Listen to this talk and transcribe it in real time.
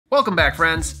Welcome back,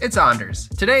 friends. It's Anders.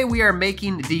 Today we are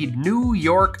making the New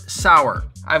York Sour.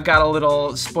 I've got a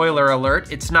little spoiler alert.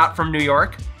 It's not from New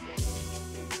York.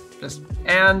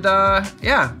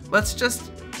 Yeah, let's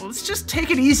just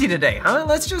take it easy today, huh?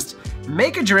 Let's just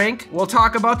make a drink. We'll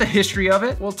talk about the history of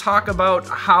it. We'll talk about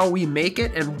how we make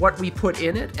it and what we put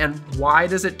in it and why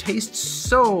does it taste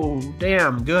so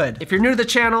damn good. If you're new to the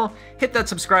channel, hit that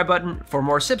subscribe button for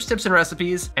more sips, tips, and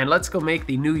recipes, and let's go make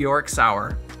the New York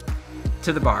Sour.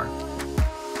 To the bar.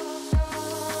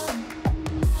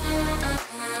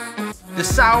 The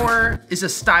sour is a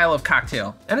style of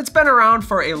cocktail, and it's been around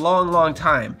for a long, long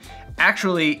time.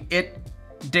 Actually, it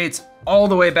dates all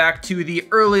the way back to the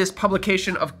earliest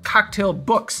publication of cocktail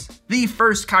books. The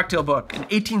first cocktail book in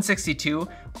 1862,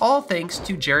 all thanks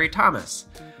to Jerry Thomas.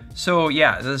 So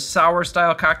yeah, the sour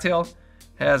style cocktail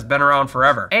has been around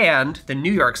forever. And the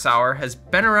New York Sour has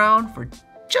been around for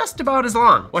just about as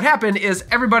long. What happened is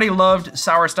everybody loved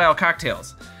sour style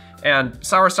cocktails. And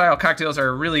sour style cocktails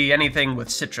are really anything with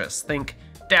citrus. Think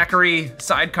daiquiri,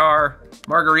 sidecar,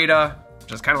 margarita,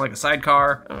 which is kind of like a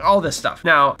sidecar, all this stuff.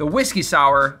 Now, the whiskey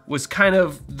sour was kind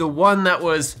of the one that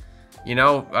was, you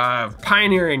know,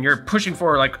 pioneering. You're pushing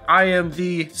for, like, I am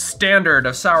the standard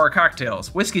of sour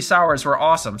cocktails. Whiskey sours were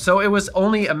awesome. So it was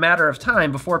only a matter of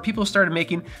time before people started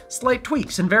making slight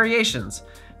tweaks and variations,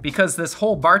 because this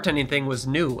whole bartending thing was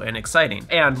new and exciting.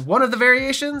 And one of the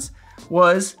variations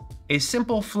was a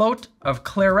simple float of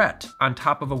claret on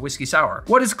top of a whiskey sour.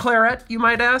 What is claret, you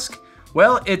might ask?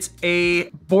 Well, it's a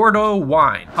Bordeaux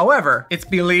wine. However, it's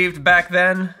believed back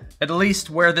then, at least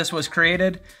where this was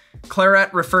created,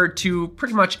 claret referred to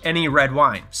pretty much any red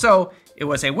wine. So it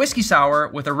was a whiskey sour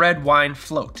with a red wine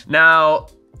float. Now,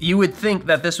 you would think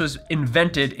that this was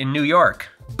invented in New York,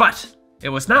 but it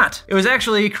was not. It was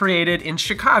actually created in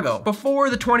Chicago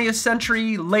before the 20th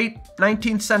century, late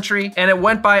 19th century, and it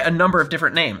went by a number of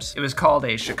different names. It was called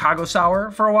a Chicago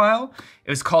Sour for a while. It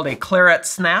was called a Claret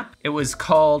Snap. It was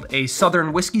called a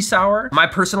Southern Whiskey Sour. My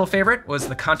personal favorite was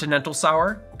the Continental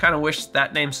Sour. Kind of wish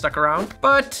that name stuck around.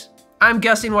 But I'm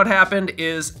guessing what happened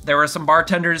is there were some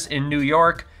bartenders in New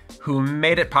York who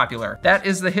made it popular. That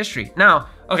is the history. Now,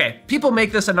 okay, people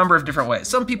make this a number of different ways.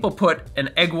 Some people put an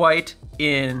egg white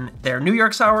in their New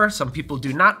York Sour. Some people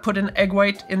do not put an egg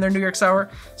white in their New York Sour.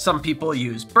 Some people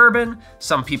use bourbon.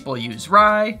 Some people use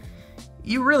rye.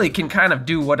 You really can kind of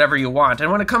do whatever you want.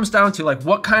 And when it comes down to, like,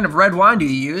 what kind of red wine do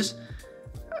you use?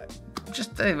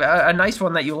 Just a nice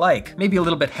one that you like. Maybe a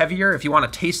little bit heavier if you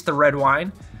want to taste the red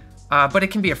wine. But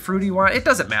it can be a fruity wine. It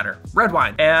doesn't matter. Red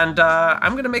wine. And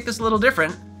I'm gonna make this a little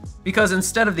different, because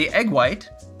instead of the egg white,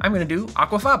 I'm gonna do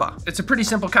aquafaba. It's a pretty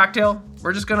simple cocktail.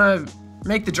 We're just gonna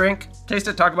make the drink, taste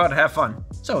it, talk about it, have fun.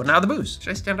 So now the booze.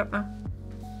 Should I stand up now?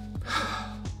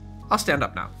 I'll stand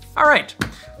up now. All right,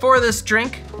 for this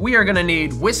drink, we are gonna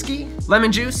need whiskey,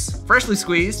 lemon juice, freshly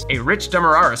squeezed, a rich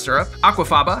Demerara syrup,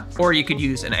 aquafaba, or you could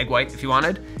use an egg white if you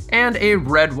wanted, and a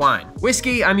red wine.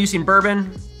 Whiskey, I'm using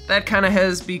bourbon. That kind of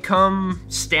has become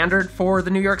standard for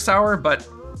the New York Sour, but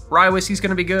rye whiskey's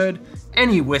gonna be good.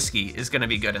 Any whiskey is gonna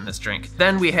be good in this drink.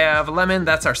 Then we have lemon,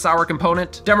 that's our sour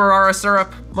component. Demerara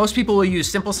syrup, most people will use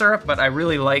simple syrup, but I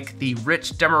really like the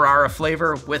rich Demerara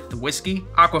flavor with the whiskey.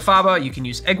 Aquafaba, you can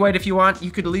use egg white if you want. You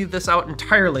could leave this out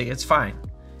entirely, it's fine.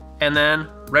 And then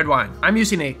red wine. I'm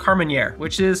using a Carmenere,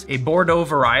 which is a Bordeaux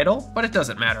varietal, but it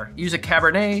doesn't matter. Use a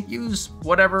Cabernet, use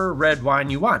whatever red wine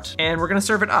you want. And we're gonna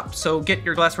serve it up, so get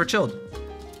your glassware chilled.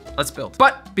 Let's build.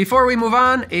 But before we move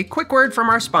on, a quick word from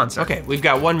our sponsor. Okay, we've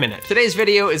got 1 minute. Today's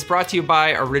video is brought to you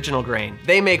by Original Grain.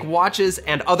 They make watches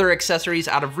and other accessories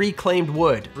out of reclaimed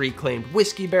wood. Reclaimed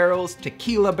whiskey barrels,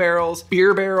 tequila barrels,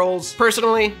 beer barrels.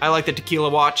 Personally, I like the tequila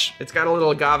watch. It's got a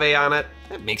little agave on it.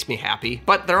 That makes me happy.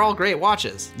 But they're all great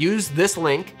watches. Use this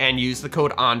link and use the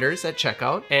code Anders at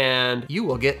checkout and you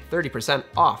will get 30%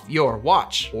 off your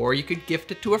watch. Or you could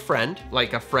gift it to a friend,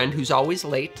 like a friend who's always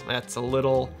late. That's a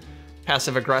little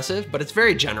passive aggressive, but it's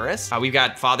very generous. We've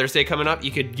got Father's Day coming up. You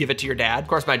could give it to your dad. Of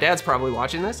course, my dad's probably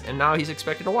watching this and now he's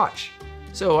expecting a watch.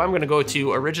 So I'm gonna go to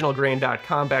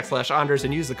originalgrain.com/Anders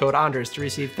and use the code Anders to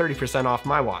receive 30% off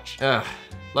my watch.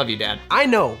 Love you, Dad. I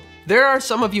know there are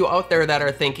some of you out there that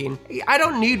are thinking, I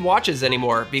don't need watches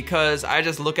anymore because I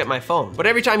just look at my phone. But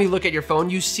every time you look at your phone,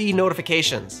 you see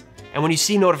notifications. And when you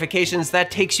see notifications,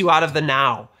 that takes you out of the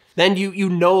now. Then you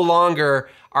no longer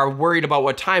are worried about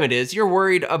what time it is. You're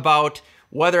worried about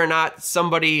whether or not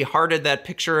somebody hearted that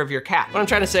picture of your cat. What I'm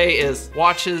trying to say is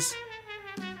watches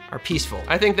are peaceful.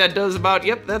 I think that does about,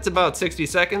 yep, that's about 60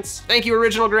 seconds. Thank you,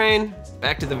 Original Grain.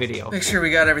 Back to the video. Make sure we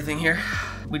got everything here.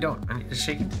 We don't, I need to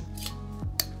shake it.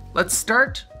 Let's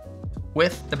start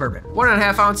with the bourbon.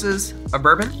 1.5 ounces of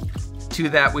bourbon. To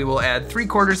that, we will add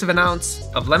 3/4 of an ounce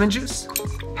of lemon juice,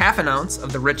 1/2 ounce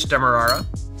of the rich Demerara,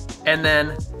 and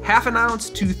then 1/2 ounce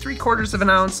to 3/4 of an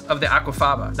ounce of the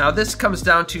aquafaba. Now this comes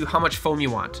down to how much foam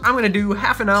you want. I'm gonna do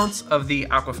 1/2 ounce of the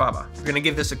aquafaba. We're gonna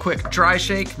give this a quick dry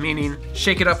shake, meaning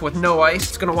shake it up with no ice.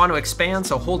 It's gonna want to expand,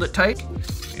 so hold it tight.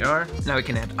 Here we are. Now we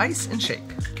can add ice and shake.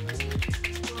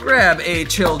 Grab a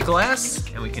chilled glass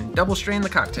and we can double strain the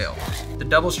cocktail. The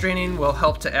double straining will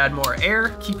help to add more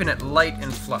air, keeping it light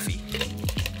and fluffy.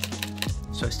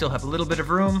 So I still have a little bit of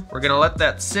room. We're gonna let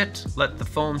that sit, let the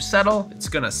foam settle. It's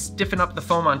gonna stiffen up the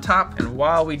foam on top, and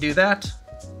while we do that,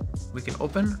 we can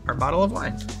open our bottle of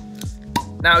wine.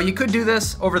 Now you could do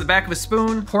this over the back of a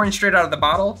spoon, pouring straight out of the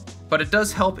bottle, but it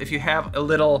does help if you have a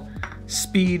little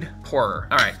speed pourer.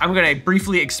 All right, I'm gonna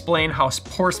briefly explain how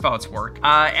pour spouts work.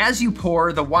 As you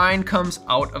pour, the wine comes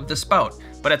out of the spout,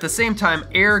 but at the same time,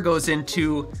 air goes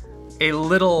into a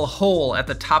little hole at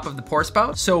the top of the pour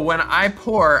spout. So when I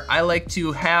pour, I like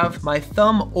to have my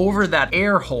thumb over that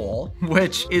air hole,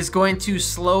 which is going to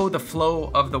slow the flow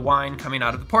of the wine coming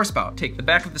out of the pour spout. Take the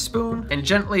back of the spoon and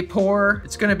gently pour.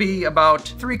 It's gonna be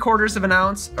about 3/4 of an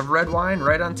ounce of red wine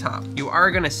right on top. You are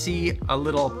gonna see a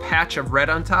little patch of red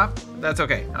on top. That's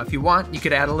okay. Now if you want, you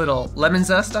could add a little lemon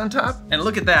zest on top. And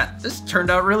look at that, this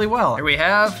turned out really well. Here we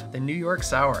have the New York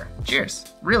Sour. Cheers,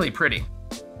 really pretty.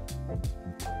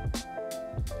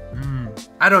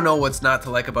 I don't know what's not to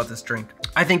like about this drink.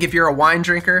 I think if you're a wine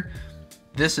drinker,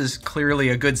 this is clearly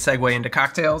a good segue into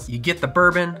cocktails. You get the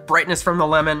bourbon, brightness from the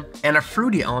lemon, and a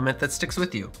fruity element that sticks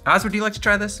with you. Oz, would you like to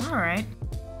try this? All right.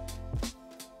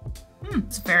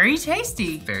 It's very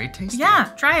tasty. Very tasty. Yeah,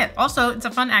 try it. Also, it's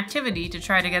a fun activity to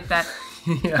try to get that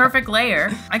perfect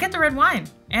layer. I get the red wine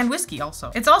and whiskey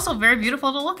also. It's also very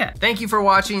beautiful to look at. Thank you for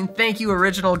watching. Thank you,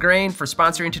 Original Grain, for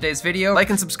sponsoring today's video. Like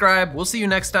and subscribe. We'll see you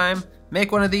next time.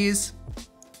 Make one of these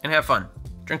and have fun.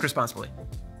 Drink responsibly.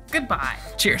 Goodbye.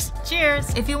 Cheers. Cheers.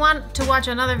 If you want to watch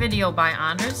another video by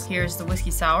Anders, here's the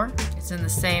Whiskey Sour. It's in the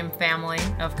same family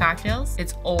of cocktails.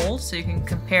 It's old, so you can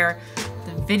compare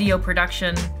the video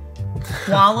production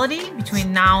quality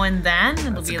between now and then.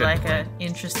 It'll be like an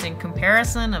interesting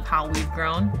comparison of how we've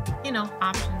grown. You know,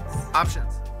 options.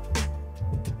 Options.